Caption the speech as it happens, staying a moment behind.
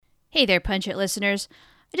Hey there, Punch It listeners.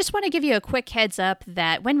 I just want to give you a quick heads up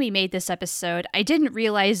that when we made this episode, I didn't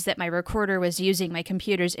realize that my recorder was using my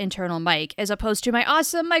computer's internal mic as opposed to my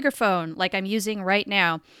awesome microphone like I'm using right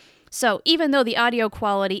now. So even though the audio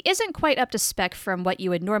quality isn't quite up to spec from what you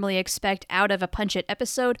would normally expect out of a Punch It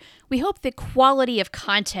episode, we hope the quality of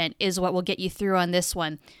content is what will get you through on this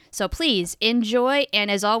one. So please enjoy, and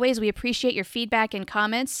as always, we appreciate your feedback and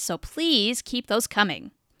comments, so please keep those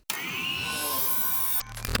coming.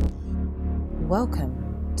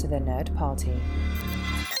 Welcome to the Nerd Party.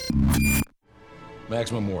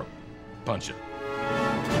 Maximum warp. Punch it.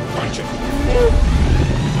 Punch it.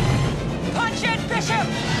 Punch it, Bishop!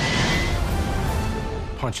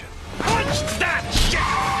 Punch it. Punch that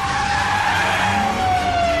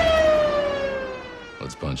shit!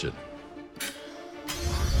 Let's punch it.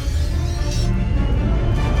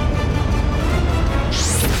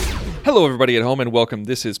 Hello, everybody at home, and welcome.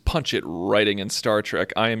 This is Punch It Writing in Star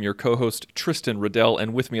Trek. I am your co-host, Tristan Riddell,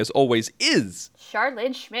 and with me, as always, is...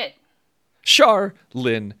 Charlene Schmidt.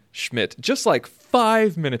 Charlene Schmidt. Just like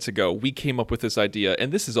 5 minutes ago, we came up with this idea,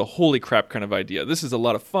 and this is a holy crap kind of idea. This is a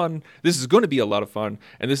lot of fun. This is going to be a lot of fun,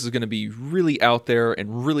 and this is going to be really out there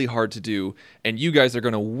and really hard to do, and you guys are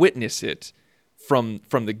going to witness it from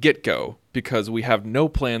the get-go, because we have no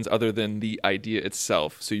plans other than the idea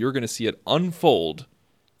itself. So you're going to see it unfold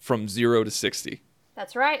from 0 to 60.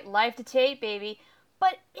 That's right, live to tape, baby.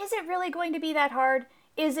 But is it really going to be that hard?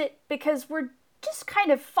 Is it because we're just kind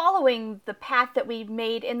of following the path that we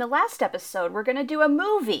made in the last episode? We're going to do a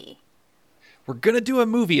movie. We're going to do a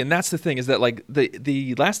movie, and that's the thing, is that like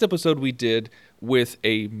the last episode we did with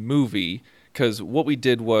a movie, because what we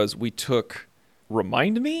did was we took...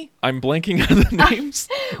 Remind me? I'm blanking on the names.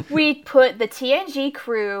 We put the TNG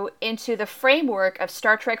crew into the framework of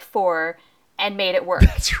Star Trek 4 and made it work.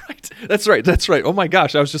 That's right. Oh my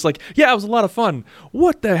gosh. I was just like, yeah, it was a lot of fun.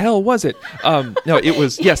 What the hell was it? No, it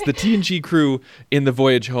was, yes, the TNG crew in the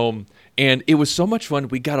voyage home. And it was so much fun.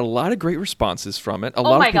 We got a lot of great responses from it. A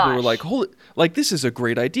lot of people were like, holy, like, this is a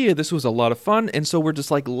great idea. This was a lot of fun. And so we're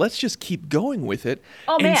just like, let's just keep going with it.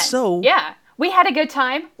 Oh, and man. So, yeah. We had a good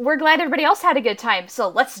time. We're glad everybody else had a good time. So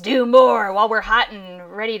let's do more while we're hot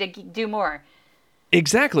and ready to do more.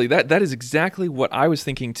 Exactly. That is exactly what I was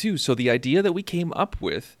thinking too. So the idea that we came up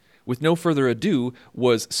with no further ado,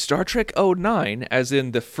 was Star Trek 09, as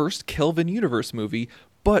in the first Kelvin universe movie,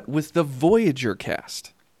 but with the Voyager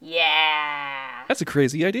cast. Yeah. That's a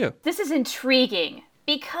crazy idea. This is intriguing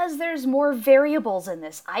because there's more variables in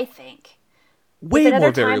this, I think. Way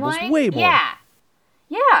more variables. Way more.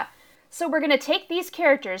 Yeah. So we're going to take these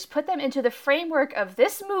characters, put them into the framework of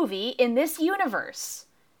this movie in this universe,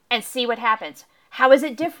 and see what happens. How is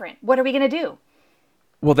it different? What are we going to do?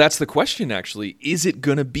 Well, that's the question, actually. Is it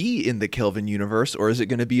going to be in the Kelvin universe, or is it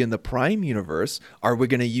going to be in the Prime universe? Are we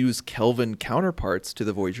going to use Kelvin counterparts to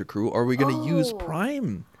the Voyager crew, or are we going to use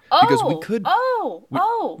Prime? Because we could...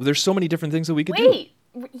 There's so many different things that we could do.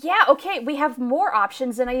 Yeah, okay. We have more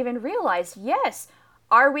options than I even realized. Yes.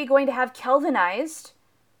 Are we going to have Kelvinized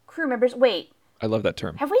crew members? Wait. I love that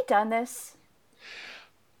term. Have we done this?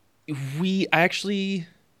 We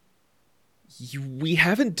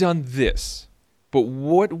haven't done this, but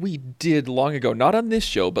what we did long ago, not on this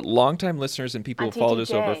show, but longtime listeners and people who followed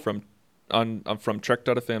us over from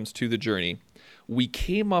Trek.fm's To the Journey, we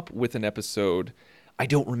came up with an episode. I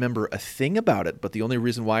don't remember a thing about it, but the only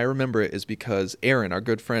reason why I remember it is because Aaron, our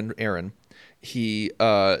good friend Aaron, he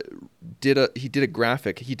did a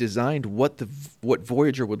graphic. He designed what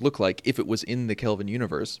Voyager would look like if it was in the Kelvin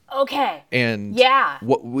universe. Okay. And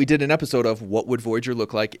what we did an episode of what would Voyager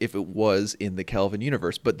look like if it was in the Kelvin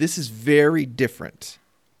universe. But this is very different.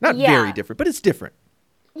 Not very different, but it's different.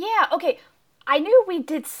 Yeah. Okay. I knew we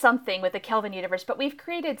did something with the Kelvin universe, but we've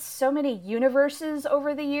created so many universes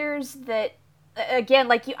over the years that. Again,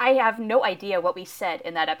 I have no idea what we said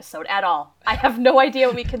in that episode at all. I have no idea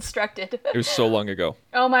what we constructed. It was so long ago.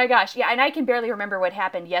 Oh my gosh. Yeah, and I can barely remember what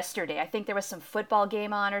happened yesterday. I think there was some football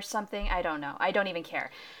game on or something. I don't know. I don't even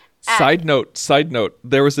care. Side note,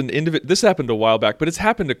 there was an individual, this happened a while back, but it's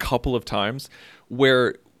happened a couple of times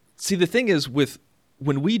where, see, the thing is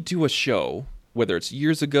when we do a show, whether it's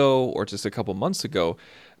years ago or just a couple months ago,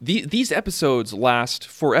 these episodes last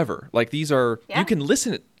forever. Like these are, you can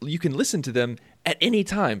listen to them at any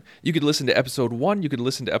time. You could listen to episode 1, you could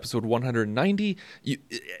listen to episode 190,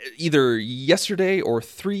 either yesterday or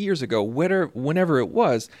 3 years ago, whenever it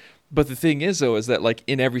was. But the thing is, though, is that like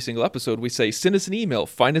in every single episode, we say, send us an email,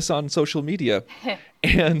 find us on social media.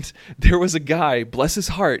 And there was a guy, bless his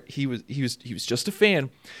heart, he was just a fan.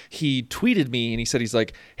 He tweeted me and he said, he's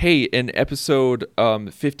like, hey, in episode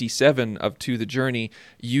 57 of To the Journey,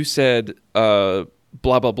 you said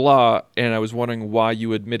blah, blah, blah. And I was wondering why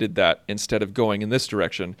you admitted that instead of going in this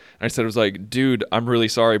direction. And I said, I was like, dude, I'm really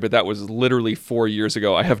sorry, but that was literally 4 years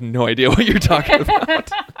ago. I have no idea what you're talking about.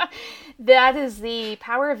 That is the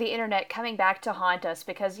power of the internet coming back to haunt us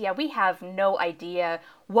because, yeah, we have no idea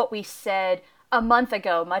what we said a month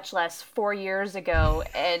ago, much less 4 years ago.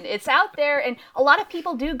 And it's out there. And a lot of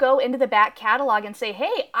people do go into the back catalog and say,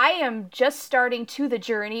 hey, I am just starting To the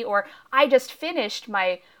Journey, or I just finished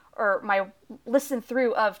my listen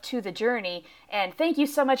through of To the Journey, and thank you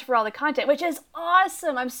so much for all the content, which is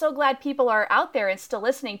awesome. I'm so glad people are out there and still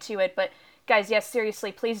listening to it. But guys, yes,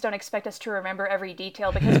 seriously, please don't expect us to remember every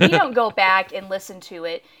detail because we don't go back and listen to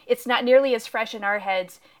it. It's not nearly as fresh in our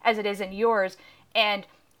heads as it is in yours. And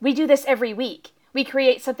we do this every week. We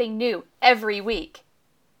create something new every week.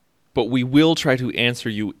 But we will try to answer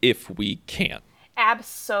you if we can.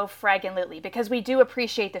 Abso-fraggantly, because we do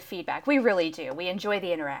appreciate the feedback. We really do. We enjoy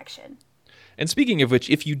the interaction. And speaking of which,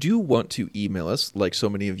 if you do want to email us, like so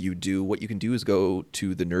many of you do, what you can do is go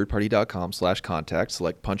to thenerdparty.com/contact,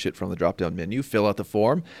 select Punch It from the drop-down menu, fill out the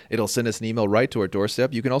form. It'll send us an email right to our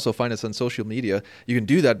doorstep. You can also find us on social media. You can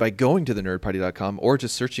do that by going to thenerdparty.com or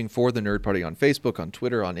just searching for The Nerd Party on Facebook, on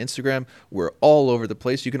Twitter, on Instagram. We're all over the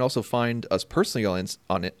place. You can also find us personally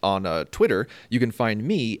on Twitter. You can find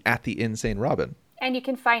me at The Insane Robin. And you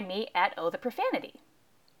can find me at Oh the Profanity.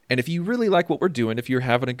 And if you really like what we're doing, if you're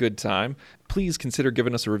having a good time, please consider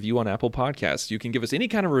giving us a review on Apple Podcasts. You can give us any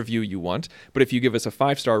kind of review you want, but if you give us a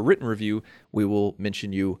 5-star written review, we will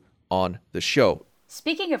mention you on the show.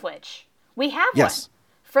 Speaking of which, we have one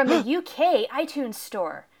from the UK iTunes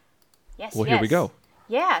store. Yes, Well, here we go.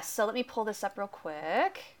 Yeah, so let me pull this up real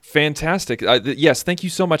quick. Fantastic. Yes, thank you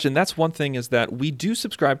so much. And that's one thing is that we do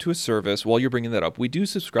subscribe to a service, while you're bringing that up, we do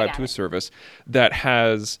subscribe to a service that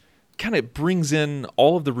has kind of brings in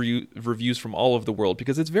all of the reviews from all over the world,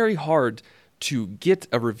 because it's very hard to get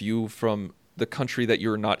a review from the country that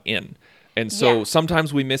you're not in. And so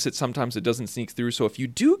sometimes we miss it, sometimes it doesn't sneak through. So if you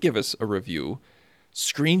do give us a review,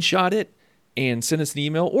 screenshot it and send us an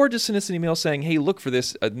email, or just send us an email saying, hey, look for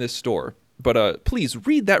this in this store. But please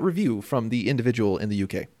read that review from the individual in the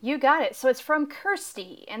UK. You got it. So it's from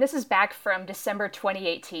Kirsty, and this is back from December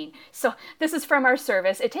 2018. So this is from our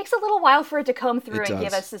service. It takes a little while for it to comb through and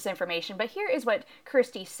give us this information, but here is what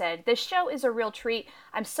Kirsty said. This show is a real treat.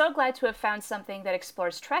 I'm so glad to have found something that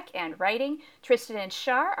explores Trek and writing. Tristan and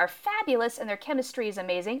Shar are fabulous, and their chemistry is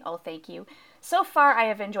amazing. Oh, thank you. So far, I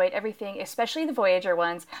have enjoyed everything, especially the Voyager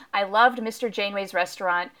ones. I loved Mr. Janeway's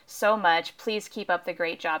Restaurant so much. Please keep up the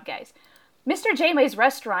great job, guys. Mr. Janeway's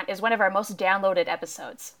Restaurant is one of our most downloaded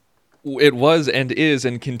episodes. It was and is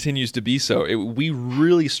and continues to be so. We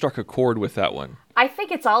really struck a chord with that one. I think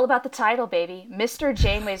it's all about the title, baby. Mr.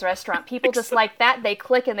 Janeway's Restaurant. People just like that. They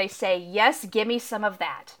click and they say, yes, give me some of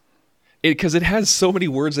that. Because it has so many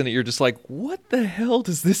words in it, you're just like, what the hell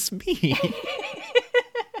does this mean?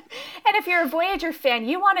 And if you're a Voyager fan,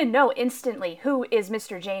 you want to know instantly who is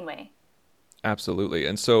Mr. Janeway. Absolutely.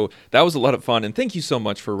 And so that was a lot of fun. And thank you so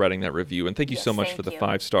much for writing that review. And thank you so much for the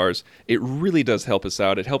 5 stars. It really does help us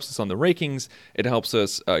out. It helps us on the rankings. It helps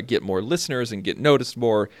us get more listeners and get noticed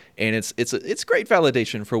more. And it's great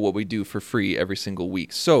validation for what we do for free every single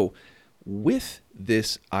week. So with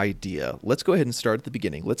this idea, let's go ahead and start at the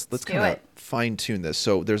beginning. Let's kind of fine tune this.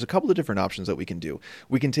 So there's a couple of different options that we can do.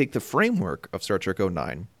 We can take the framework of Star Trek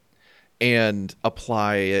 09 and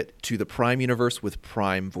apply it to the Prime universe with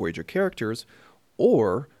Prime Voyager characters,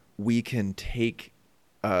 or we can take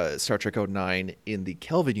Star Trek 09 in the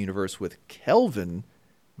Kelvin universe with Kelvin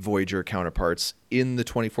Voyager counterparts in the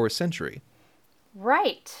 24th century.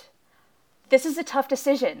 Right. This is a tough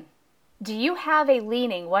decision. Do you have a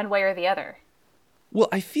leaning one way or the other? Well,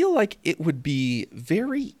 I feel like it would be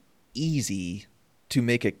very easy to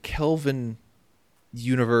make a Kelvin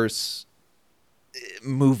universe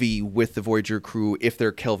movie with the Voyager crew if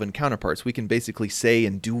they're Kelvin counterparts. We can basically say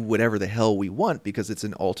and do whatever the hell we want because it's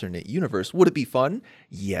an alternate universe. Would it be fun?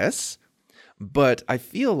 Yes. But I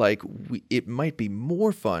feel like it might be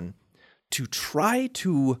more fun to try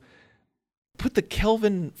to put the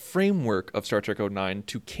Kelvin framework of Star Trek 09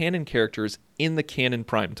 to canon characters in the canon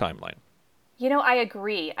Prime timeline. You know, I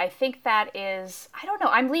agree. I think that is, I don't know,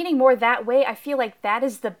 I'm leaning more that way. I feel like that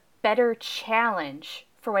is the better challenge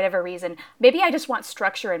for whatever reason. Maybe I just want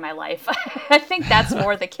structure in my life. I think that's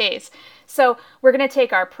more the case. So we're going to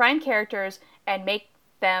take our Prime characters and make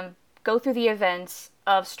them go through the events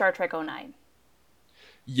of Star Trek 09.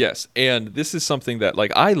 Yes, and this is something that,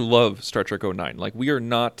 like, I love Star Trek 09. Like, we are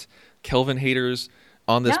not Kelvin haters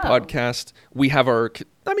on this podcast. We have our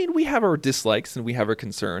I mean, we have our dislikes and we have our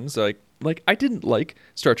concerns. Like I didn't like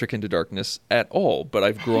Star Trek Into Darkness at all, but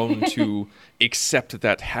I've grown to accept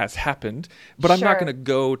that has happened. But I'm not going to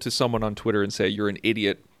go to someone on Twitter and say you're an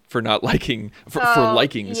idiot for not liking for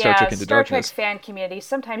liking Star Trek Into Darkness. Star Trek fan community.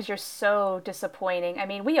 Sometimes you're so disappointing. I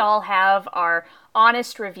mean, we all have our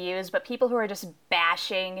honest reviews, but people who are just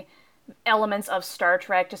bashing elements of Star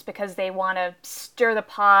Trek just because they want to stir the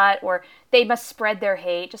pot or they must spread their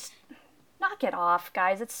hate, just knock it off,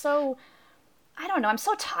 guys. It's so, I don't know, I'm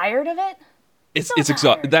so tired of it. It's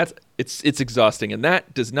exhausting, and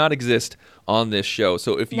that does not exist on this show.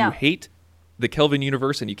 So if you hate the Kelvin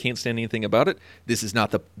universe and you can't stand anything about it, this is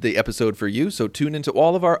not the episode for you. So tune into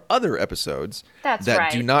all of our other episodes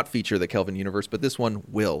that do not feature the Kelvin universe, but this one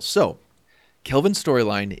will. So Kelvin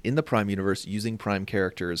storyline in the Prime universe using Prime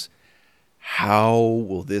characters. How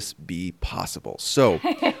will this be possible? So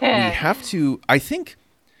we have to, I think,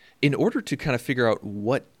 in order to kind of figure out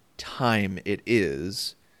what time it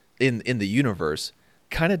is in the universe,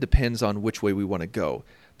 kind of depends on which way we want to go.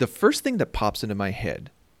 The first thing that pops into my head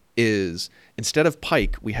is instead of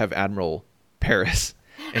Pike, we have Admiral Paris.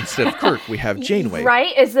 Instead of Kirk, we have Janeway.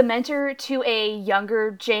 Right? Is the mentor to a younger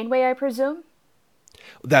Janeway, I presume?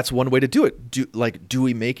 That's one way to do it. Do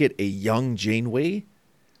we make it a young Janeway?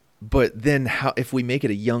 But then how, if we make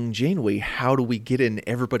it a young Janeway, how do we get in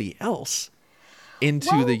everybody else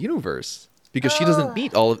into the universe? Because she doesn't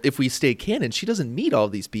meet if we stay canon, she doesn't meet all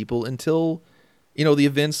of these people until, the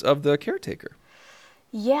events of the Caretaker.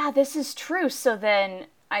 Yeah, this is true. So then,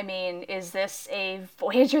 I mean, is this a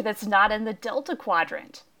Voyager that's not in the Delta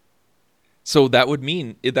Quadrant? So that would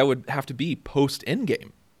mean that would have to be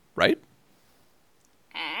post-Endgame, right?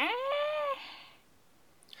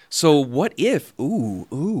 So what if,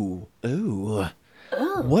 what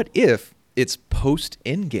if it's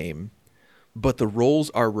post-Endgame, but the roles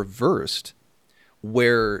are reversed,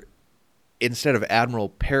 where instead of Admiral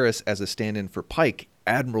Paris as a stand-in for Pike,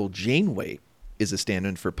 Admiral Janeway is a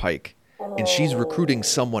stand-in for Pike, and she's recruiting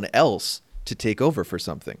someone else to take over for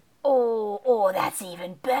something. Oh, that's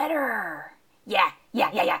even better. Yeah,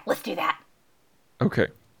 let's do that. Okay.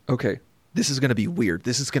 This is going to be weird.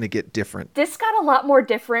 This is going to get different. This got a lot more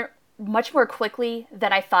different much more quickly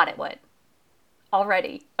than I thought it would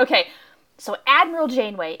already. Okay, so Admiral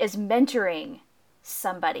Janeway is mentoring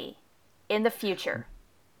somebody in the future.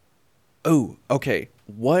 Oh, okay.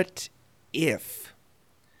 What if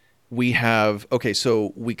we have... Okay,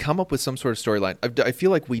 so we come up with some sort of storyline. I feel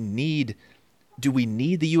like do we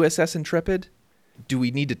need the USS Intrepid? Do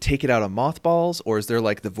we need to take it out of mothballs, or is there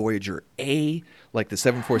like the Voyager A, like the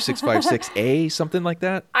 74656A, something like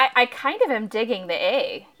that? I kind of am digging the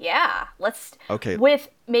A. Yeah, let's. Okay. With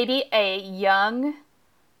maybe a young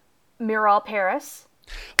Miral Paris.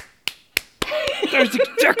 That's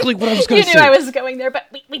exactly what I was going to say. You knew I was going there, but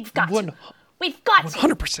we've got to. We've got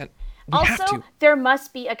 100%. Also, there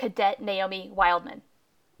must be a cadet Naomi Wildman.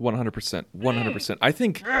 100%. 100%.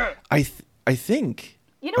 I think.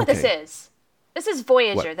 You know what this is? This is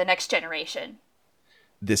Voyager, the Next Generation.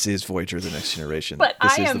 This is Voyager, the Next Generation. But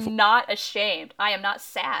I am not ashamed. I am not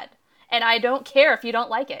sad. And I don't care if you don't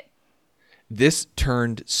like it. This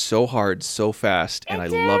turned so hard, so fast, and I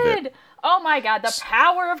love it. Oh my God, the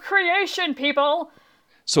power of creation, people.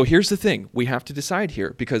 So here's the thing. We have to decide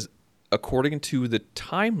here, because according to the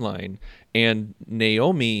timeline and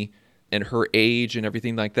Naomi and her age and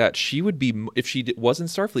everything like that, she would be, if she was in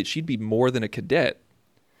Starfleet, she'd be more than a cadet.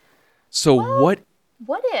 So what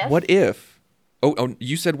if? Oh,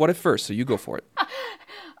 you said what if first, so you go for it.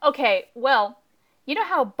 Okay, well, you know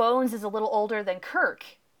how Bones is a little older than Kirk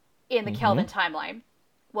in the Kelvin timeline?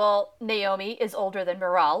 Well, Naomi is older than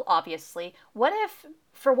Miral, obviously. What if,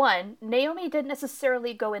 for one, Naomi didn't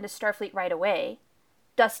necessarily go into Starfleet right away,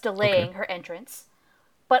 thus delaying her entrance?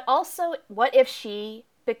 But also, what if she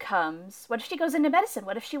goes into medicine?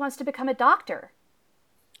 What if she wants to become a doctor?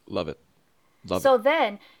 Love it. So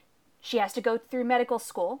then she has to go through medical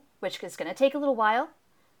school, which is going to take a little while,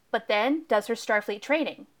 but then does her Starfleet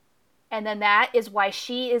training. And then that is why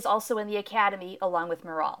she is also in the academy along with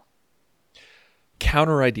Miral.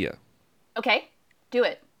 Counter idea. Okay, do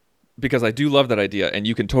it. Because I do love that idea, and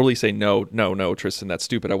you can totally say, no, Tristan, that's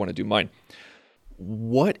stupid. I want to do mine.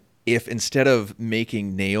 What if instead of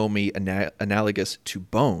making Naomi analogous to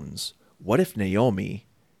Bones, what if Naomi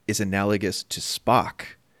is analogous to Spock?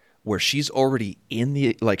 Where she's already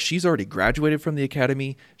she's already graduated from the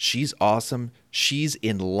academy. She's awesome. She's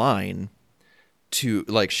in line to,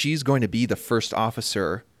 she's going to be the first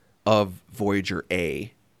officer of Voyager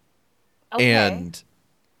A. Okay.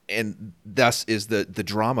 And thus is the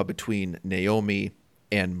drama between Naomi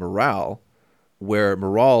and Miral, where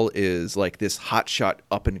Morale is like this hotshot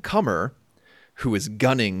up-and-comer who is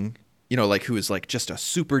gunning, like who is like just a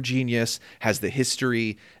super genius, has the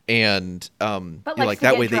history, and but likes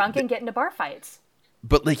to get drunk and get into bar fights.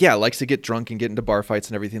 But likes to get drunk and get into bar fights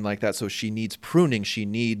and everything like that. So she needs pruning, she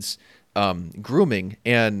needs grooming,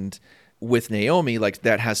 and with Naomi, like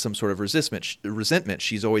that has some sort of resentment.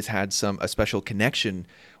 She's always had a special connection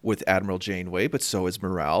with Admiral Janeway, but so is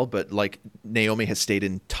Morale. But like Naomi has stayed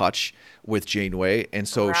in touch with Janeway, and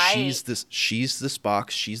so she's the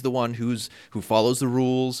Spock. She's the one who follows the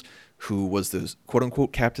rules, who was the quote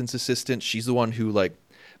unquote captain's assistant. She's the one who like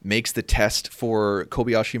makes the test for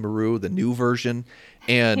Kobayashi Maru, the new version,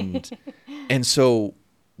 and so.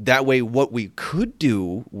 That way, what we could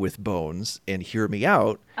do with Bones, and hear me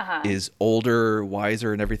out, is older,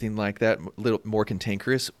 wiser, and everything like that, a little more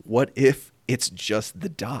cantankerous. What if it's just the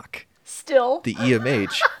Doc? Still? The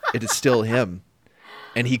EMH. It is still him.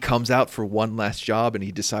 And he comes out for one last job, and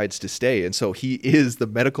he decides to stay. And so he is the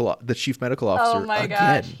chief medical officer again. Oh my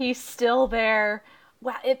gosh, he's still there.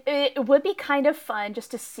 Wow, it would be kind of fun just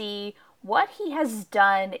to see what he has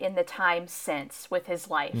done in the time since with his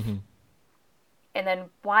life. Mm-hmm. And then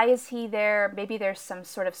why is he there? Maybe there's some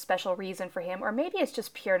sort of special reason for him, or maybe it's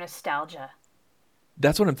just pure nostalgia.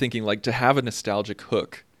 That's what I'm thinking, like to have a nostalgic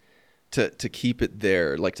hook, to keep it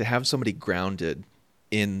there, like to have somebody grounded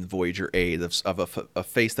in Voyager A of a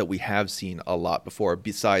face that we have seen a lot before,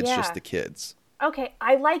 besides just the kids. Okay,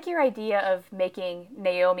 I like your idea of making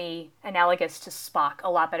Naomi analogous to Spock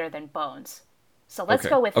a lot better than Bones. So let's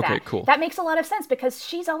go with that. Okay, cool. That makes a lot of sense because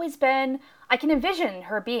she's always been, I can envision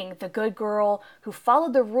her being the good girl who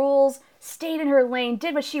followed the rules, stayed in her lane,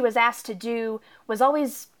 did what she was asked to do, was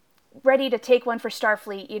always ready to take one for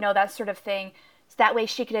Starfleet, that sort of thing. So that way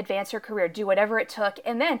she could advance her career, do whatever it took.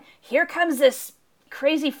 And then here comes this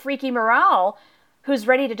crazy, freaky Morale who's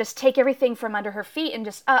ready to just take everything from under her feet and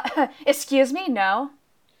just, excuse me, no.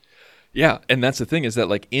 Yeah, and that's the thing is that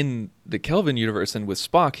like in the Kelvin universe and with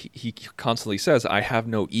Spock, he constantly says, I have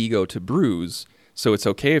no ego to bruise, so it's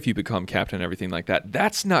okay if you become captain and everything like that.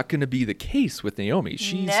 That's not going to be the case with Naomi.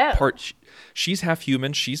 She's half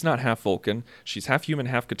human, she's not half Vulcan. She's half human,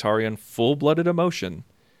 half Qatarian, full-blooded emotion.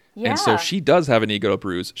 Yeah. And so she does have an ego to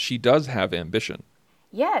bruise. She does have ambition.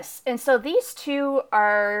 Yes, and so these two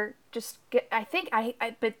are just, I think,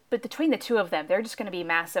 but between the two of them, they're just going to be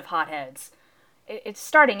massive hotheads. It's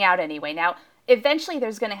starting out anyway. Now, eventually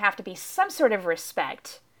there's going to have to be some sort of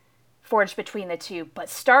respect forged between the two. But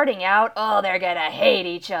starting out, they're going to hate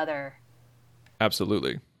each other.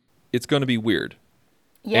 Absolutely. It's going to be weird.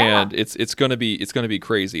 Yeah. And it's going to be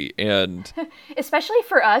crazy. And especially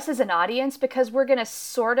for us as an audience, because we're going to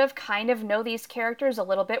sort of kind of know these characters a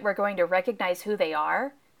little bit. We're going to recognize who they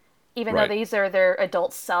are, even though these are their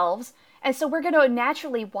adult selves. And so we're going to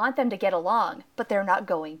naturally want them to get along, but they're not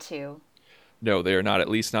going to. No, they are not, at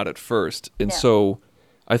least not at first. And so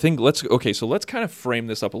I think let's kind of frame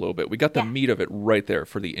this up a little bit. We got the meat of it right there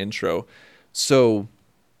for the intro. So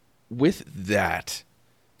with that,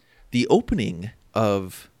 the opening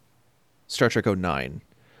of Star Trek 09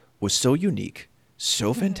 was so unique,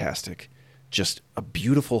 so fantastic, just a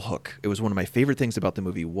beautiful hook. It was one of my favorite things about the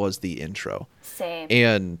movie was the intro. Same.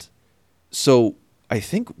 And so I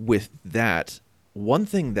think with that, one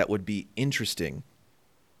thing that would be interesting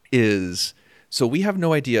is... So we have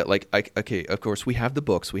no idea, of course, we have the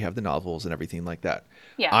books, we have the novels and everything like that.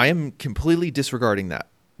 Yeah. I am completely disregarding that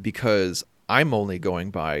because I'm only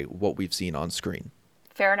going by what we've seen on screen.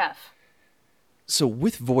 Fair enough. So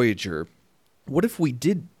with Voyager, what if we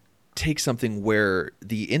did take something where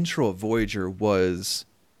the intro of Voyager wasn't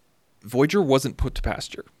put to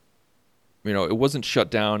pasture? It wasn't shut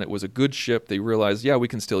down. It was a good ship. They realized, we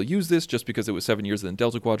can still use this just because it was 7 years in the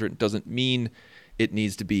Delta Quadrant. Doesn't mean it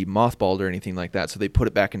needs to be mothballed or anything like that. So they put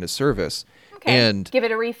it back into service. Okay. And give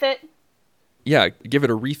it a refit? Yeah, give it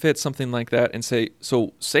a refit, something like that. And say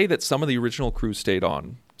that some of the original crew stayed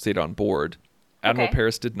on board. Admiral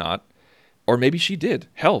Paris did not. Or maybe she did.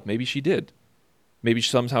 Hell, maybe she did. Maybe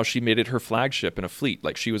somehow she made it her flagship in a fleet.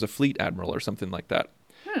 Like she was a fleet admiral or something like that.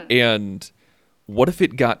 And what if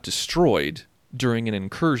it got destroyed during an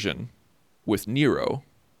incursion with Nero?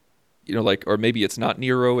 Or maybe it's not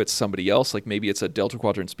Nero, it's somebody else. Like maybe it's a Delta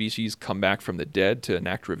Quadrant species come back from the dead to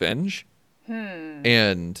enact revenge.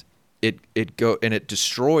 And it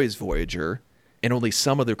destroys Voyager, and only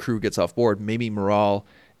some of the crew gets off board. Maybe Morale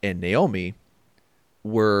and Naomi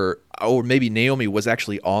or maybe Naomi was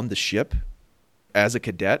actually on the ship as a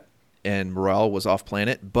cadet, and Morale was off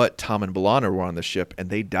planet, but Tom and B'Elanna were on the ship, and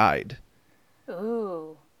they died.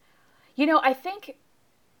 Ooh. I think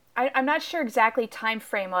I'm not sure exactly time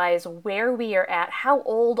frame wise where we are at. How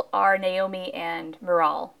old are Naomi and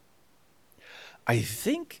Miral? I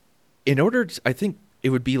think I think it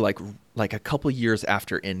would be like a couple years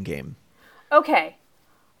after Endgame. Okay.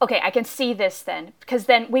 Okay, I can see this then. Because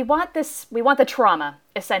then we want the trauma,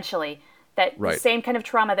 essentially. That the Right. same kind of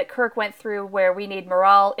trauma that Kirk went through where we need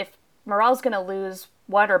Miral. If Miral's going to lose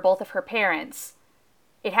one or both of her parents,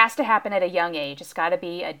 it has to happen at a young age. It's got to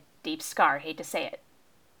be a deep scar. Hate to say it.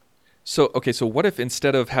 So okay, so what if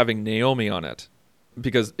instead of having Naomi on it,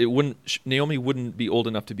 because Naomi wouldn't be old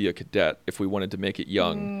enough to be a cadet if we wanted to make it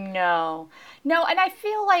young. No. No, and I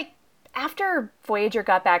feel like after Voyager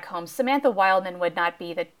got back home, Samantha Wildman would not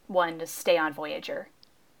be the one to stay on Voyager.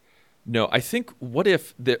 No, I think what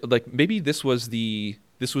if like maybe this was the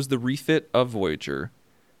refit of Voyager,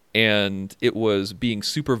 and it was being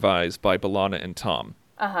supervised by B'Elanna and Tom,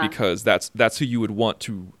 because that's who you would want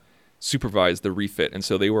to supervise the refit, and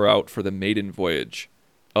so they were out for the maiden voyage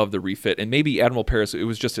of the refit, and maybe Admiral Paris, it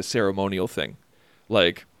was just a ceremonial thing,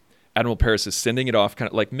 like Admiral Paris is sending it off, kind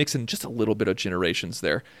of like mixing just a little bit of generations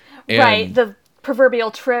there, and, right? The proverbial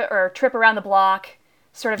trip around the block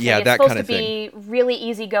sort of thing. Yeah, It's that supposed kind to of be really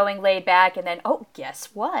easygoing, laid back, and then guess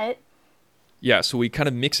what? Yeah, so we kind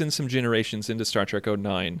of mix in some generations into Star Trek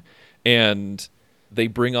 '09, and they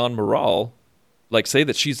bring on Miral, like say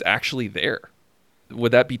that she's actually there.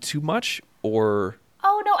 Would that be too much, or?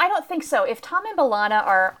 Oh no, I don't think so. If Tom and B'Elanna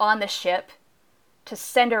are on the ship to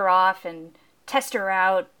send her off and test her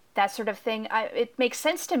out, that sort of thing, it makes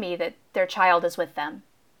sense to me that their child is with them.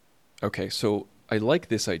 Okay, so I like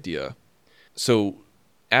this idea. So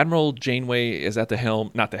Admiral Janeway is at the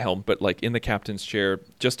helm, not the helm, but like in the captain's chair,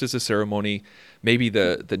 just as a ceremony. Maybe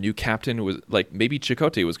the new captain was like, maybe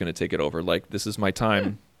Chakotay was going to take it over. Like, this is my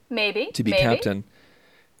time to be captain.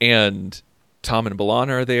 And Tom and B'Elanna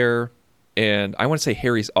are there. And I want to say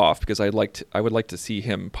Harry's off because I would like to see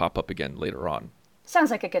him pop up again later on. Sounds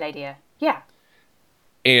like a good idea. Yeah.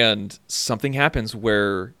 And something happens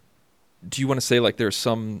where, do you want to say like there's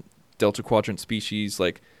some Delta Quadrant species,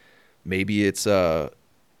 like maybe it's like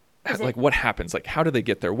what happens? Like how do they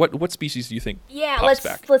get there? What species do you think pops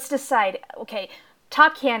back? Let's decide. Okay,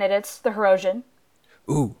 top candidates: the Herosian.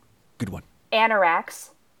 Ooh, good one.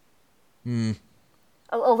 Anorax. A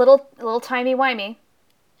little timey-wimey.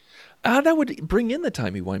 That would bring in the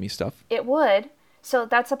timey-wimey stuff. It would. So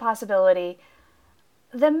that's a possibility.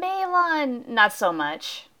 The Malon, not so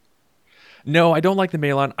much. No, I don't like the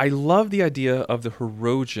Malon. I love the idea of the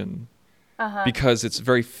Herosian because it's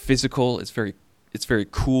very physical. It's very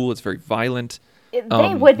cool. It's very violent.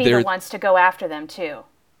 They would be the ones to go after them too.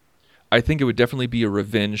 I think it would definitely be a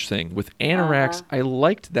revenge thing. With Anorax, I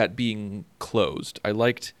liked that being closed. I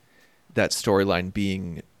liked that storyline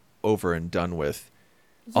being over and done with.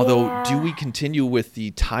 Yeah. Although, do we continue with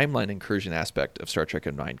the timeline incursion aspect of Star Trek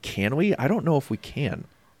 '09? Can we? I don't know if we can.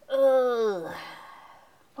 Well,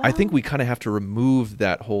 I think we kind of have to remove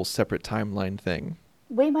that whole separate timeline thing.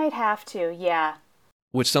 We might have to, yeah.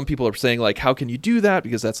 Which some people are saying, like, how can you do that?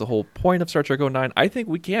 Because that's the whole point of Star Trek '09. I think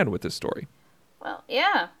we can with this story. Well,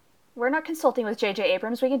 yeah. We're not consulting with J.J.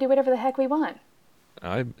 Abrams. We can do whatever the heck we want.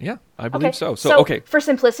 I believe so. So, okay. For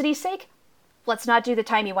simplicity's sake, let's not do the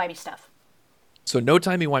timey-wimey stuff. So no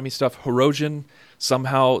timey-wimey stuff. Herosian,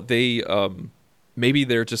 somehow they, maybe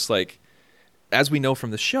they're just like, as we know from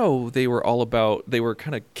the show, they were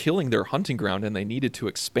kind of killing their hunting ground and they needed to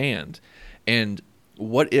expand. And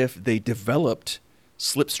what if they developed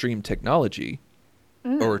slipstream technology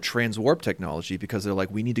or transwarp technology because they're like,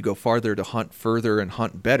 we need to go farther to hunt further and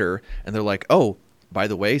hunt better. And they're like, oh, by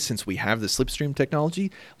the way, since we have the slipstream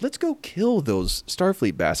technology, let's go kill those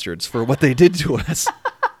Starfleet bastards for what they did to us.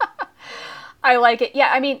 I like it.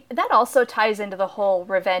 Yeah, I mean, that also ties into the whole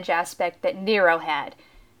revenge aspect that Nero had.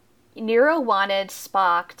 Nero wanted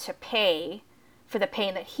Spock to pay for the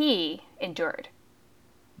pain that he endured.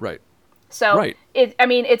 Right. So, right.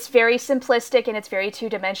 It's very simplistic and it's very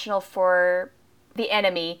two-dimensional for the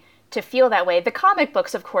enemy to feel that way. The comic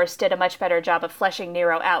books, of course, did a much better job of fleshing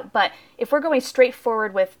Nero out. But if we're going straight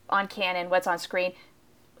forward with on canon, what's on screen,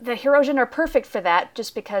 the Herosian are perfect for that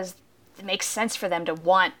just because it makes sense for them to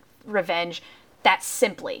want revenge that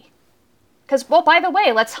simply. Because, well, by the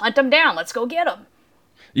way, let's hunt them down. Let's go get them.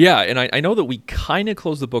 Yeah, and I know that we kind of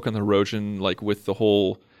closed the book on the Herosian, like with the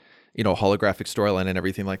whole, holographic storyline and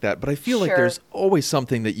everything like that. But I feel like there's always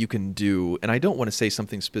something that you can do. And I don't want to say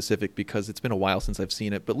something specific because it's been a while since I've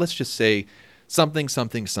seen it. But let's just say something.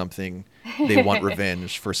 They want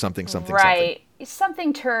revenge for something. Right.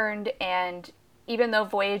 Something turned, and even though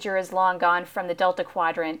Voyager is long gone from the Delta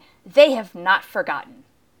Quadrant, they have not forgotten.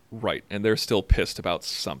 Right. And they're still pissed about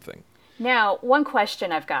something. Now, one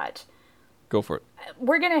question I've got. Go for it.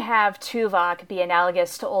 We're going to have Tuvok be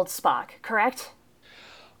analogous to old Spock, correct?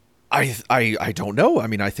 I don't know. I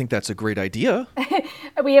mean, I think that's a great idea.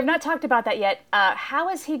 We have not talked about that yet. How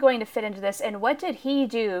is he going to fit into this, and what did he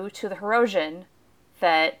do to the Herosian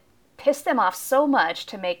that pissed them off so much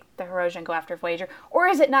to make the Herosian go after Voyager? Or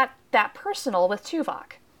is it not that personal with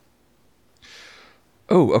Tuvok?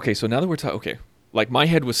 Oh, okay. So now that we're talking, okay. Like, my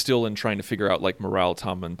head was still in trying to figure out, like, Morale,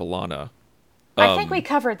 Tom, and B'Elanna. I think we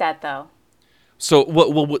covered that, though. So,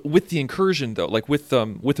 well, with the incursion, though, like, with the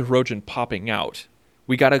Herosian popping out,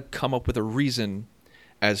 we got to come up with a reason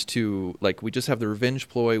as to, like, we just have the revenge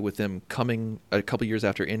ploy with them coming a couple years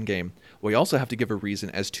after Endgame. We also have to give a reason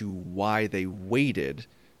as to why they waited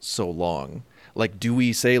so long. Like, do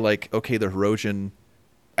we say, like, okay, the Herosian,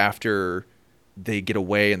 after they get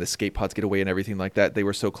away and the escape pods get away and everything like that, they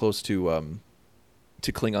were so close to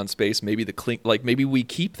Klingon space, maybe maybe we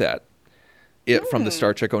keep that from the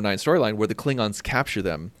Star Trek 09 storyline where the Klingons capture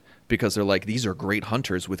them because they're like, these are great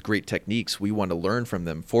hunters with great techniques. We want to learn from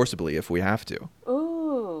them forcibly if we have to.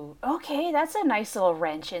 Ooh, okay, that's a nice little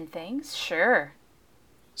wrench in things. Sure.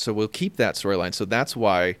 So we'll keep that storyline. So that's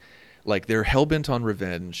why, like, they're hell-bent on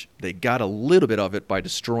revenge. They got a little bit of it by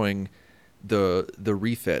destroying the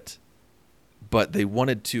refit, but they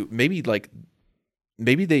wanted to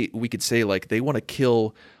we could say, like, they want to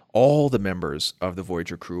kill all the members of the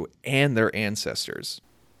Voyager crew and their ancestors,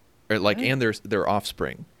 or like, and their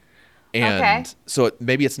offspring. And so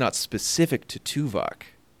maybe it's not specific to Tuvok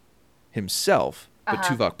himself, but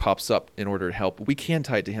Tuvok pops up in order to help. We can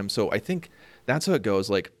tie it to him. So I think that's how it goes.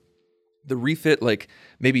 Like, the refit, like,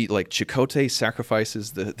 maybe like Chakotay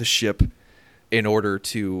sacrifices the ship in order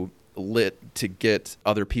to get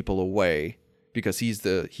other people away because he's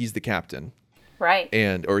the captain. Right.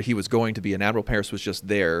 Or he was going to be, and Admiral Paris was just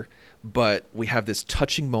there. But we have this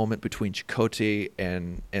touching moment between Chakotay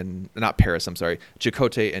and not Paris, I'm sorry,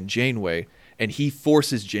 Chakotay and Janeway, and he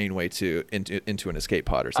forces Janeway into an escape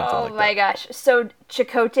pod or something like that. Oh my gosh. So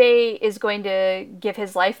Chakotay is going to give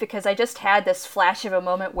his life, because I just had this flash of a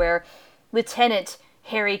moment where Lieutenant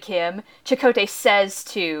Harry Kim, Chakotay says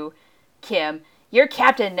to Kim, "You're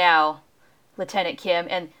captain now, Lieutenant Kim,"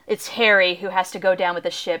 and it's Harry who has to go down with the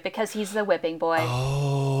ship because he's the whipping boy.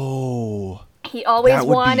 Oh. He always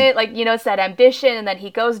wanted, like, you know, it's that ambition, and then he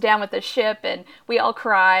goes down with the ship, and we all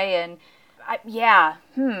cry, and I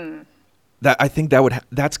think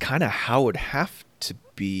that's kind of how it would have to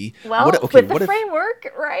be. Well, with the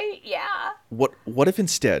framework, right? Yeah. What if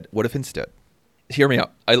instead? Hear me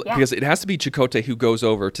out. Because it has to be Chakotay who goes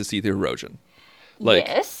over to see the Herosian. Like,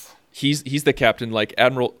 yes. He's the captain, like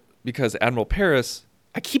because Admiral Paris,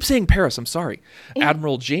 I keep saying Paris, I'm sorry.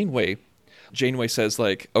 Admiral Janeway says,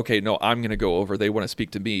 like, okay, no, I'm going to go over. They want to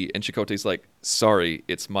speak to me. And Chakotay's like, sorry,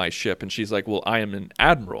 it's my ship. And she's like, well, I am an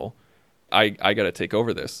admiral. I got to take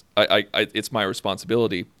over this. It's my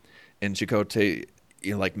responsibility. And Chakotay,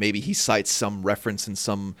 you know, like, maybe he cites some reference in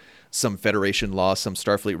some Federation law, some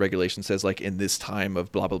Starfleet regulation says, like, in this time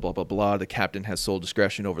of blah, blah, blah, blah, blah, the captain has sole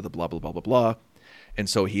discretion over the blah, blah, blah, blah, blah. And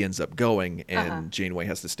so he ends up going, and Janeway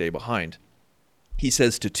has to stay behind. He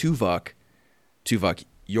says to Tuvok,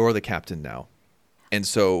 you're the captain now. And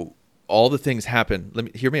so all the things happen.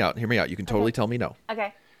 Hear me out. You can totally tell me no.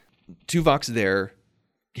 Okay. Tuvok's there.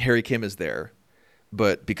 Harry Kim is there.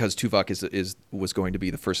 But because Tuvok was going to be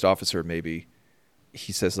the first officer, maybe,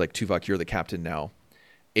 he says, like, Tuvok, you're the captain now.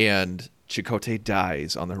 And Chakotay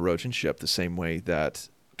dies on the Herosian ship the same way that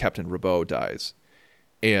Captain Rabot dies.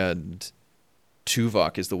 And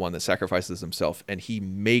Tuvok is the one that sacrifices himself, and he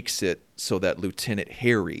makes it so that Lieutenant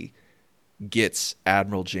Harry gets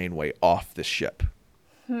Admiral Janeway off the ship.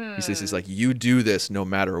 He says, he's like, you do this no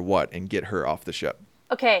matter what, and get her off the ship.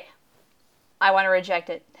 Okay, I want to reject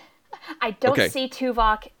it. I don't see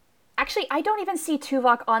Tuvok. Actually, I don't even see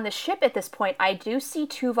Tuvok on the ship at this point. I do see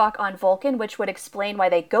Tuvok on Vulcan, which would explain why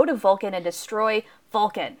they go to Vulcan and destroy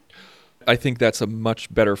Vulcan. I think that's a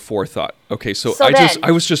much better forethought. Okay, so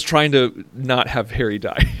I was just trying to not have Harry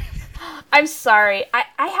die. I'm sorry.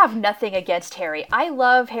 I have nothing against Harry. I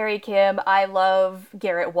love Harry Kim. I love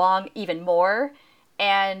Garrett Wang even more.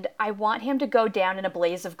 And I want him to go down in a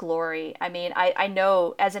blaze of glory. I mean, I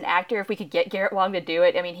know as an actor, if we could get Garrett Wang to do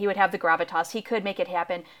it, I mean, he would have the gravitas. He could make it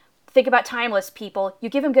happen. Think about Timeless, people. You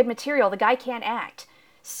give him good material, the guy can't act.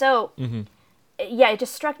 So, yeah, it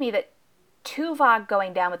just struck me that Tuvok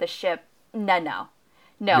going down with the ship, no.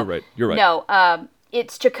 You're right. No,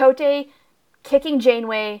 it's Chakotay kicking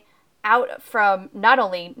Janeway out from not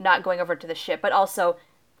only not going over to the ship, but also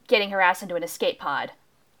getting her ass into an escape pod.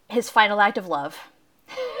 His final act of love.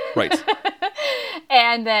 Right.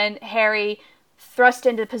 And then Harry thrust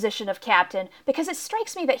into the position of captain, because it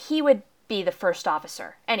strikes me that he would be the first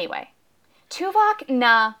officer. Anyway. Tuvok?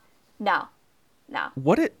 Nah. No.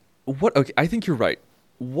 Okay, I think you're right.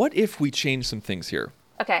 What if we change some things here?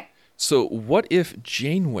 Okay. So what if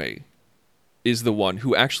Janeway is the one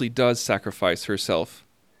who actually does sacrifice herself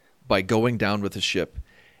by going down with the ship,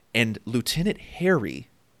 and Lieutenant Harry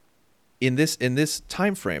in this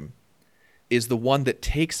time frame is the one that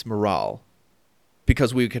takes Morale,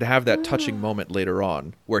 because we could have that touching moment later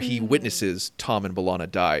on where he witnesses Tom and B'Elanna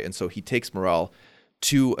die, and so he takes Morale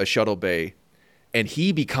to a shuttle bay, and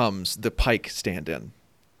he becomes the Pike stand-in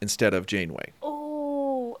instead of Janeway.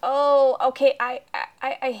 Oh, okay.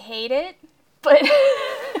 I hate it, but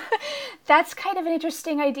that's kind of an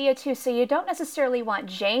interesting idea too. So you don't necessarily want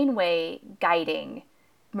Janeway guiding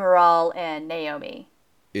Morale and Naomi.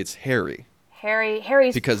 It's Harry.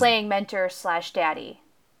 Harry's playing mentor / daddy.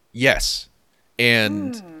 Yes.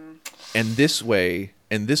 And this way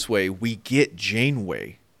we get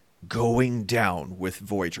Janeway going down with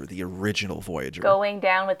Voyager, the original Voyager. Going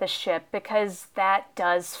down with the ship, because that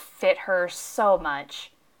does fit her so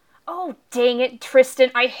much. Oh, dang it,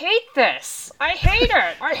 Tristan. I hate this. I hate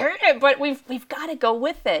it, but we've got to go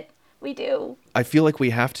with it. We do. I feel like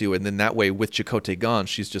we have to, and then that way with Chakotay gone,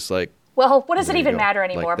 she's just like, well, what does it even matter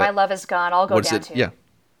anymore? Like my love is gone. I'll go down too. Yeah.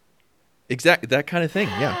 Exactly, that kind of thing.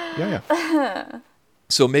 Yeah.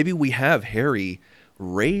 So maybe we have Harry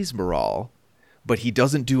raise Morale, but he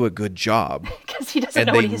doesn't do a good job. Because he doesn't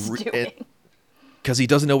know what he's doing. Because he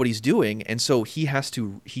doesn't know what he's doing, and so he tries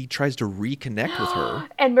to reconnect with her.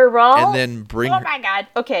 And Morale? And then bring her. My God.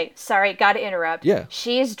 Okay, sorry, gotta interrupt. Yeah.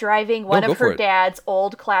 She's driving one of her dad's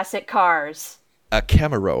old classic cars. A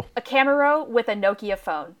Camaro. A Camaro with a Nokia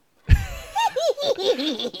phone.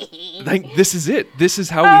 Like, this is it. This is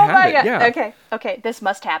how we have it. God. Yeah. Okay. This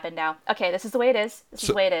must happen now. Okay, this is the way it is. This is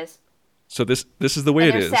the way it is. So this is the way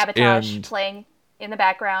it is. Sabotage playing in the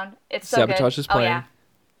background. It's so good. Sabotage is playing. Oh, yeah.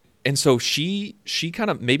 And so she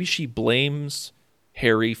kind of, maybe she blames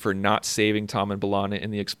Harry for not saving Tom and B'Elanna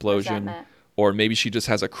in the explosion, or maybe she just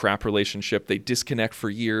has a crap relationship. They disconnect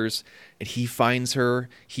for years, and he finds her.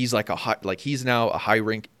 He's like he's now a high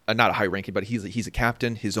rank, not a high ranking, but he's a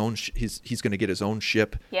captain. He's going to get his own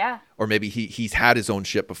ship. Yeah. Or maybe he's had his own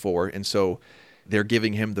ship before, and so they're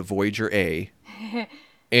giving him the Voyager A.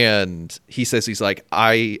 And he says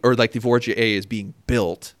the Voyager A is being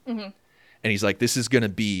built. Mm-hmm. And he's like, this is going to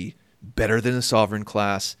be better than a Sovereign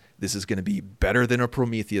class. This is going to be better than a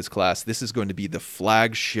Prometheus class. This is going to be the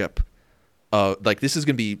flagship. This is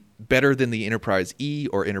going to be better than the Enterprise E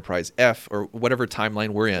or Enterprise F or whatever timeline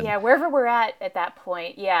we're in. Yeah, wherever we're at that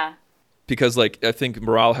point, yeah. Because, I think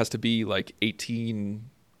Morale has to be, 18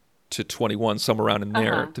 to 21, somewhere around in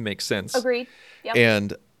there to make sense. Agreed.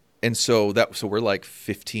 Yep. And so we're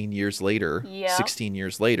 15 years later, 16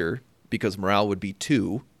 years later, because Morale would be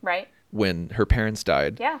 2. Right. When her parents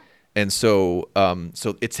died. Yeah. And so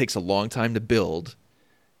it takes a long time to build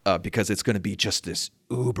because it's going to be just this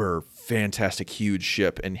uber fantastic huge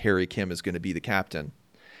ship, and Harry Kim is going to be the captain.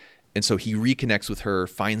 And so he reconnects with her,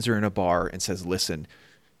 finds her in a bar, and says, listen,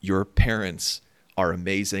 your parents are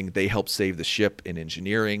amazing. They helped save the ship in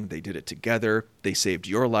engineering. They did it together. They saved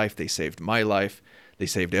your life. They saved my life. They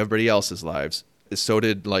saved everybody else's lives. So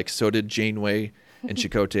did Janeway and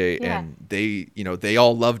Chakotay, and they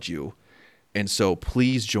all loved you. And so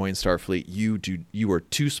please join Starfleet. You are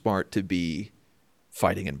too smart to be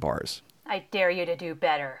fighting in bars. I dare you to do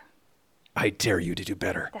better. I dare you to do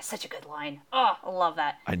better. That's such a good line. Oh, I love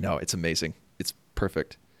that. I know. It's amazing. It's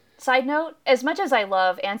perfect. Side note, as much as I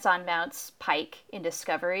love Anson Mount's Pike in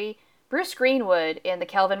Discovery, Bruce Greenwood in the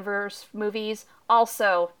Kelvinverse movies,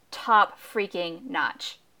 also top freaking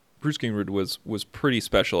notch. Bruce Greenwood was pretty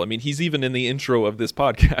special. I mean, he's even in the intro of this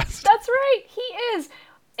podcast. That's right. He is.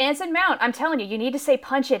 Anson Mount, I'm telling you, you need to say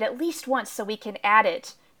punch it at least once so we can add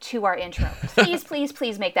it to our intro. Please, please,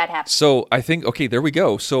 please make that happen. So I think, okay, there we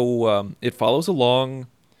go. So it follows along.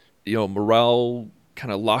 Morale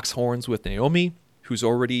kind of locks horns with Naomi, who's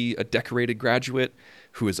already a decorated graduate,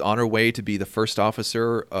 who is on her way to be the first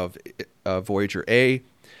officer of Voyager A.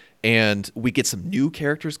 And we get some new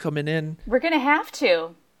characters coming in. We're going to have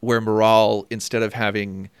to. Where Morale, instead of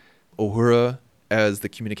having Uhura as the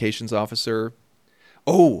communications officer...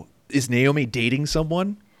 Oh, is Naomi dating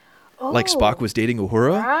someone? Like Spock was dating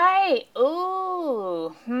Uhura? Right.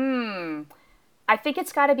 Ooh. I think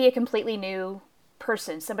it's got to be a completely new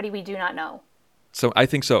person, somebody we do not know. So I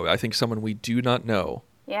think so. I think someone we do not know.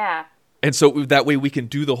 Yeah. And so that way we can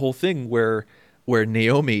do the whole thing where Morale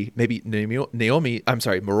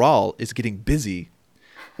is getting busy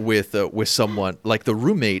with someone like the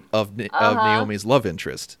roommate of Naomi's love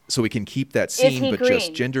interest, so we can keep that scene but green?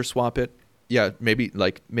 just gender swap it. Yeah, maybe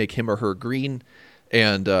like make him or her green,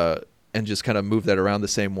 and just kind of move that around the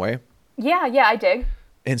same way. Yeah, I dig.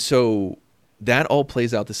 And so that all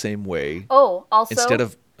plays out the same way. Oh, also instead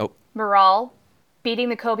of Miral beating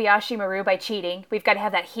the Kobayashi Maru by cheating. We've got to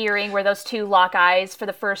have that hearing where those two lock eyes for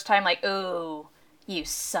the first time, like, "Ooh, you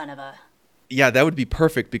son of a." Yeah, that would be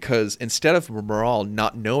perfect because instead of Miral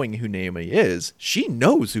not knowing who Naomi is, she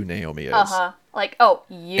knows who Naomi is. Like, oh,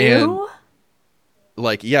 you? And,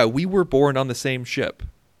 like, yeah, we were born on the same ship.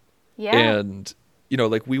 Yeah. And,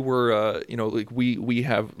 like we were, like we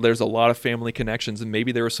have, there's a lot of family connections, and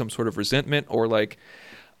maybe there was some sort of resentment, or like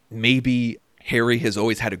maybe Harry has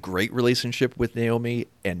always had a great relationship with Naomi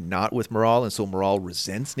and not with Miral, and so Miral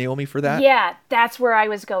resents Naomi for that. Yeah, that's where I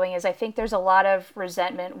was going, is I think there's a lot of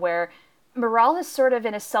resentment where Miral is sort of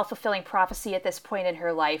in a self-fulfilling prophecy at this point in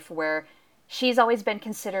her life where she's always been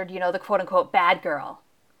considered, the quote-unquote bad girl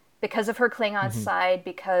because of her Klingon side,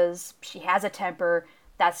 because she has a temper,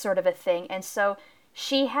 that sort of a thing. And so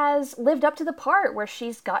she has lived up to the part where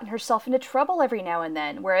she's gotten herself into trouble every now and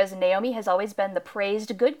then, whereas Naomi has always been the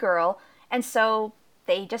praised good girl, and so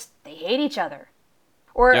they hate each other.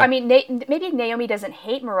 Or, yeah. I mean, maybe Naomi doesn't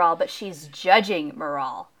hate Miral, but she's judging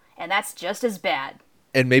Miral, and that's just as bad.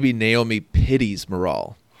 And maybe Naomi pities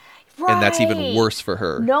Miral. Right. And that's even worse for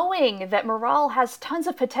her. Knowing that Miral has tons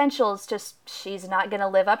of potential, it's just she's not going to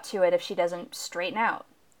live up to it if she doesn't straighten out.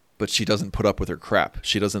 But she doesn't put up with her crap.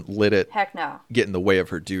 She doesn't let it Heck no. get in the way of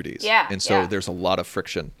her duties. Yeah. And so there's a lot of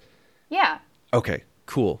friction. Yeah. Okay,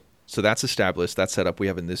 cool. So that's established. That's set up. We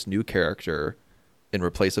have in this new character in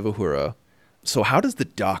replace of Uhura. So how does the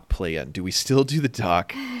doc play in? Do we still do the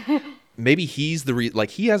doc? Maybe he's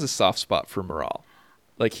he has a soft spot for Miral.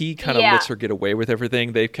 Like, he kind of lets her get away with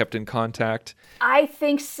everything. They've kept in contact. I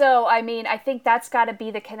think so. I mean, I think that's got to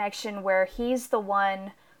be the connection where he's the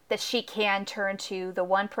one that she can turn to, the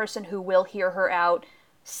one person who will hear her out,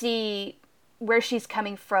 see where she's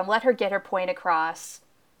coming from, let her get her point across.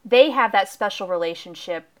 They have that special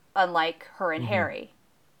relationship, unlike her and Harry.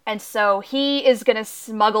 And so he is going to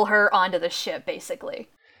smuggle her onto the ship, basically.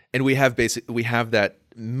 And we have that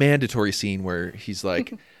mandatory scene where he's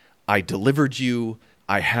like, I delivered you.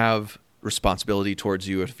 I have responsibility towards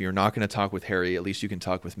you. If you're not going to talk with Harry, at least you can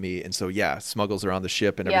talk with me. And so, smuggles her on the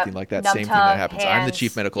ship and everything like that. Same thing that happens. Hands. I'm the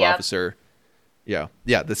chief medical officer. Yeah.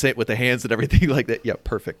 Yeah. The same with the hands and everything like that. Yeah.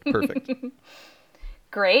 Perfect.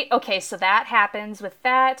 Great. Okay. So that happens with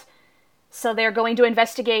that. So they're going to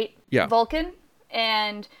investigate Vulcan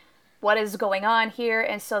and what is going on here.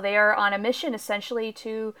 And so they are on a mission essentially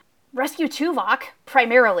to rescue Tuvok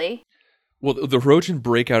primarily. Well, the Hirogen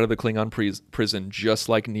break out of the Klingon prison just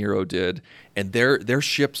like Nero did, and their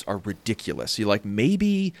ships are ridiculous.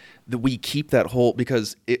 Maybe we keep that whole,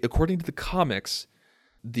 because according to the comics,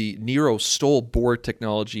 the Nero stole Borg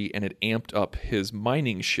technology and it amped up his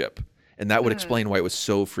mining ship, and that would explain why it was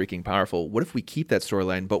so freaking powerful. What if we keep that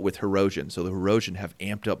storyline, but with Hirogen? So the Hirogen have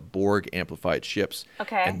amped up Borg amplified ships,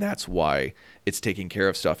 and that's why it's taking care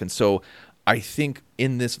of stuff. And so I think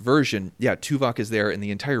in this version, Tuvok is there, and the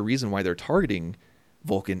entire reason why they're targeting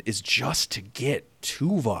Vulcan is just to get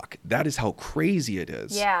Tuvok. That is how crazy it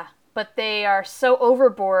is. Yeah, but they are so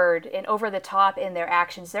overboard and over the top in their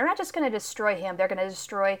actions. They're not just going to destroy him. They're going to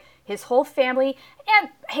destroy his whole family, and,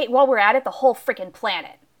 hey, while we're at it, the whole freaking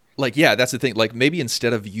planet. That's the thing. Maybe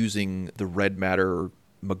instead of using the red matter or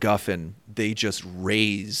MacGuffin, they just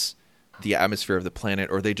raise the atmosphere of the planet,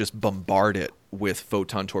 or they just bombard it with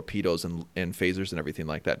photon torpedoes and phasers and everything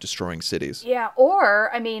like that, destroying cities. Yeah,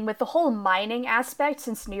 or, I mean, with the whole mining aspect,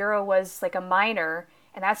 since Nero was like a miner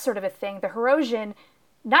and that sort of a thing, the Hirogen,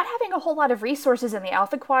 not having a whole lot of resources in the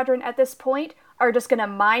Alpha Quadrant at this point, are just going to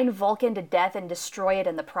mine Vulcan to death and destroy it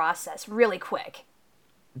in the process really quick.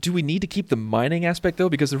 Do we need to keep the mining aspect, though?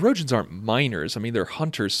 Because the Hirogens aren't miners. I mean, they're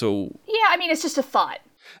hunters, so... Yeah, I mean, it's just a thought.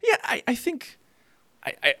 Yeah, I think...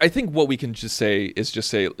 I think what we can just say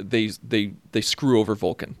they screw over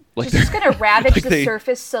Vulcan. Just going to ravage the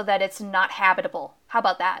surface so that it's not habitable. How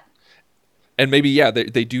about that? And maybe,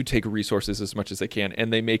 they do take resources as much as they can,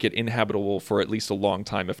 and they make it inhabitable for at least a long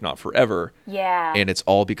time, if not forever. Yeah. And it's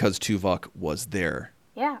all because Tuvok was there.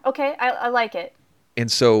 Yeah, okay, I like it.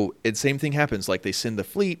 And so, same thing happens. They send the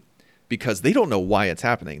fleet because they don't know why it's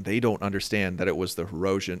happening. They don't understand that it was the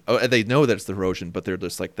Hirogen. Oh, they know that it's the Hirogen, but they're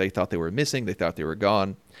just they thought they were missing. They thought they were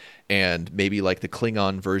gone. And maybe the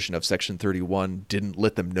Klingon version of Section 31 didn't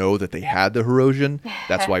let them know that they had the Hirogen.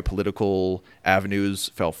 That's why political avenues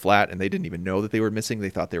fell flat, and they didn't even know that they were missing. They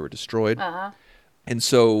thought they were destroyed. And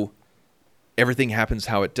so everything happens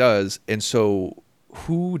how it does. And so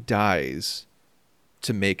who dies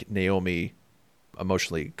to make Naomi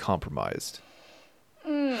emotionally compromised?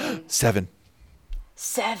 Seven.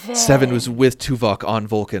 Seven was with Tuvok on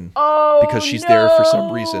Vulcan. Because she's there for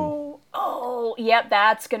some reason. Oh, yep,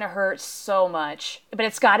 that's going to hurt so much. But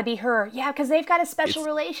it's got to be her. Yeah, because they've got a special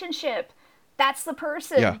relationship. That's the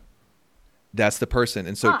person. Yeah, that's the person.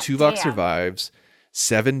 And so Tuvok survives.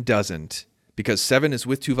 Seven doesn't. Because Seven is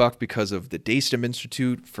with Tuvok because of the Daystem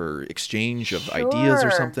Institute for exchange of ideas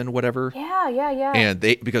or something, whatever. Yeah. And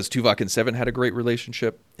because Tuvok and Seven had a great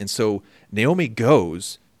relationship. And so Naomi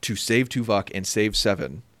goes to save Tuvok and save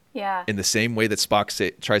Seven. Yeah. In the same way that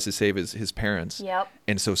Spock tries to save his parents. Yep.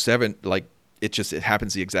 And so Seven, like, it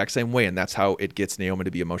happens the exact same way. And that's how it gets Naomi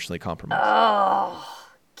to be emotionally compromised. Oh,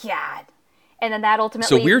 God. And then that ultimately...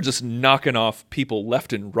 So we're just knocking off people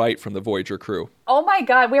left and right from the Voyager crew. Oh my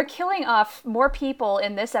God, we're killing off more people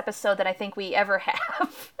in this episode than I think we ever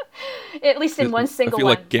have. At least in one single one.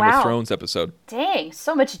 I feel like Game of Thrones episode. Dang,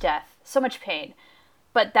 so much death, so much pain.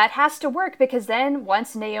 But that has to work because then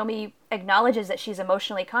once Naomi acknowledges that she's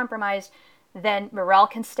emotionally compromised, then Morale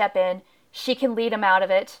can step in, she can lead him out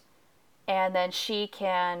of it, and then she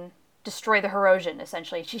can destroy the Herosian,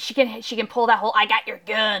 essentially. She can pull that whole "I got your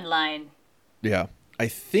gun" line. Yeah, I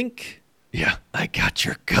think. Yeah, I got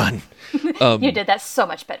your gun. You did that so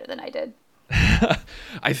much better than I did.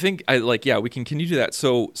 I think we can continue to that.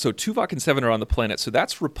 So Tuvok and Seven are on the planet, so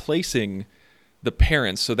that's replacing the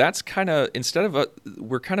parents. So that's kind of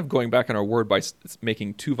we're kind of going back on our word by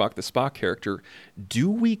making Tuvok the Spock character.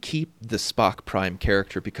 Do we keep the Spock Prime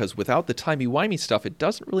character because without the timey-wimey stuff, it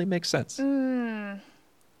doesn't really make sense?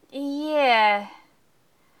 Yeah.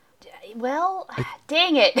 Well,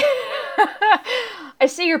 dang it. I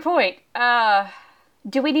see your point.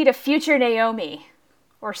 Do we need a future Naomi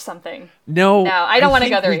or something? No, I don't want to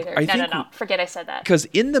go there either. No. Forget I said that. Because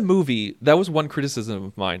in the movie, that was one criticism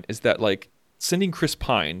of mine, is that like sending Chris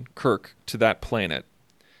Pine, Kirk, to that planet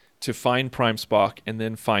to find Prime Spock and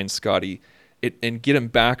then find Scotty and get him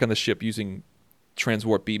back on the ship using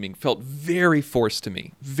transwarp beaming felt very forced to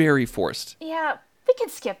me. Very forced. Yeah, we can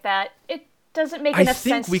skip that. It doesn't make enough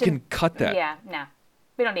sense. I think we can cut that. Yeah, no.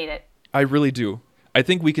 We don't need it. I really do. I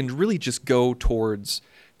think we can really just go towards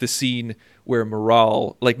the scene where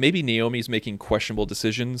Morale, like maybe Naomi's making questionable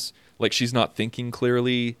decisions, like she's not thinking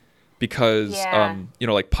clearly because,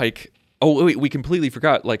 like Pike. Oh, wait, we completely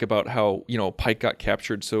forgot like about how, Pike got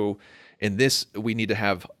captured. So in this, we need to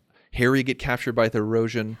have Harry get captured by the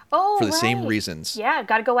Herosian for the same reasons. Yeah,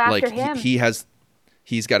 got to go after him.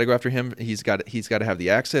 He's got to go after him. He's got to have the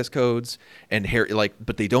access codes, and Harry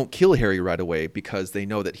but they don't kill Harry right away because they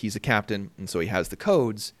know that he's a captain, and so he has the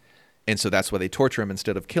codes, and so that's why they torture him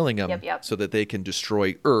instead of killing him, so that they can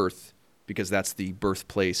destroy Earth because that's the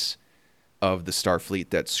birthplace of the Starfleet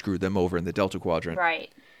that screwed them over in the Delta Quadrant.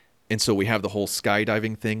 Right. And so we have the whole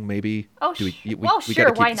skydiving thing. Maybe. Oh, we sure.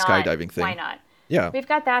 got to keep the skydiving thing. Why not? Yeah. We've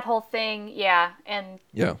got that whole thing. Yeah, and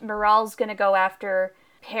Morale's gonna go after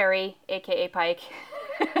Harry, aka Pike.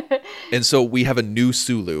 And so we have a new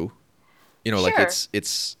Sulu, like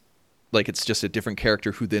it's just a different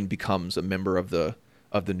character who then becomes a member of the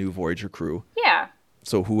new Voyager crew. Yeah.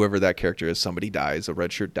 So whoever that character is, somebody dies, a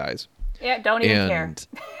red shirt dies. Yeah, don't even care.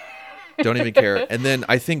 Don't even care. And then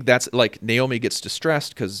I think that's like Naomi gets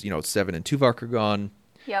distressed because, Seven and Tuvok are gone.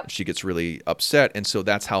 Yep. She gets really upset. And so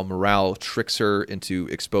that's how Morale tricks her into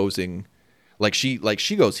exposing, she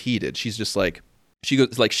goes heated. She's just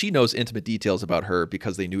she knows intimate details about her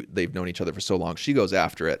because they've known each other for so long. She goes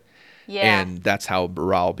after it. Yeah. And that's how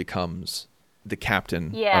Morale becomes the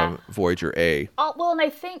captain of Voyager A. Well, and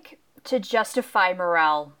I think to justify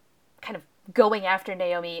Morale kind of going after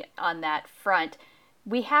Naomi on that front,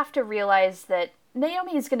 we have to realize that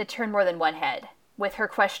Naomi is going to turn more than one head with her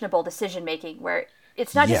questionable decision-making, where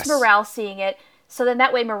it's not just Morale seeing it, so then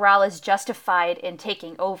that way Morale is justified in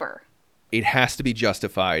taking over. It has to be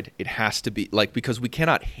justified. It has to be, because we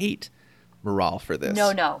cannot hate Morale for this.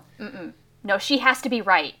 No. Mm-mm. No, she has to be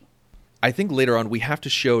right. I think later on we have to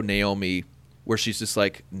show Naomi where she's just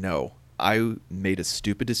like, no, I made a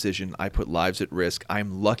stupid decision. I put lives at risk.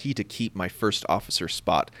 I'm lucky to keep my first officer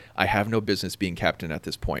spot. I have no business being captain at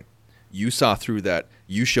this point. You saw through that.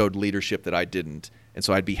 You showed leadership that I didn't. And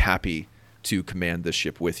so I'd be happy to command this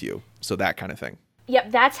ship with you. So that kind of thing.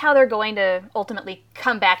 Yep, that's how they're going to ultimately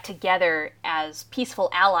come back together as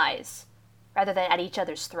peaceful allies rather than at each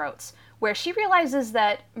other's throats. Where she realizes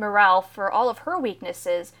that Morale, for all of her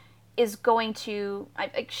weaknesses, is going to...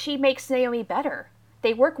 she makes Naomi better.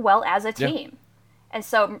 They work well as a team. And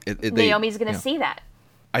so Naomi's going to see that.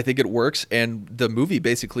 I think it works, and the movie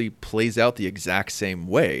basically plays out the exact same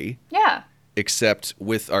way. Yeah. Except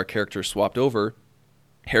with our characters swapped over,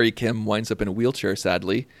 Harry Kim winds up in a wheelchair,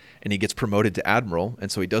 sadly, and he gets promoted to admiral,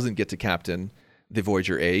 and so he doesn't get to captain the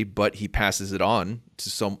Voyager A, but he passes it on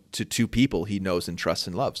to two people he knows and trusts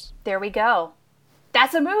and loves. There we go.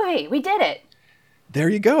 That's a movie. We did it. There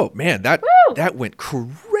you go. Man, that went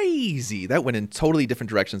crazy. That went in totally different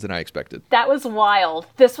directions than I expected. That was wild.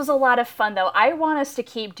 This was a lot of fun, though. I want us to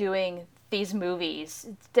keep doing these movies.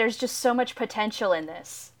 There's just so much potential in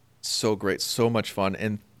this. So great. So much fun.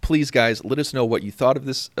 And please, guys, let us know what you thought of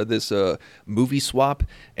this movie swap,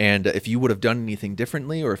 and if you would have done anything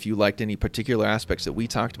differently, or if you liked any particular aspects that we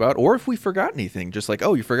talked about, or if we forgot anything, just like,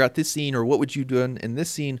 oh, you forgot this scene, or what would you do in this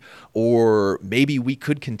scene, or maybe we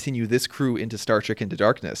could continue this crew into Star Trek Into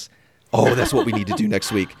Darkness. Oh, that's what we need to do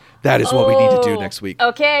next week. That is what we need to do next week.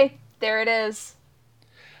 Okay, there it is.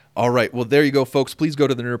 All right. Well, there you go, folks. Please go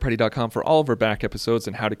to thenerdparty.com for all of our back episodes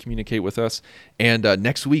and how to communicate with us. And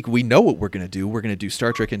next week, we know what we're going to do. We're going to do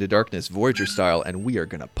Star Trek Into Darkness, Voyager style, and we are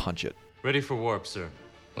going to punch it. Ready for warp, sir.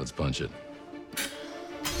 Let's punch it.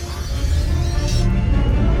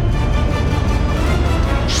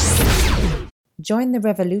 Join the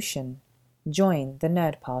revolution. Join the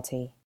Nerd Party.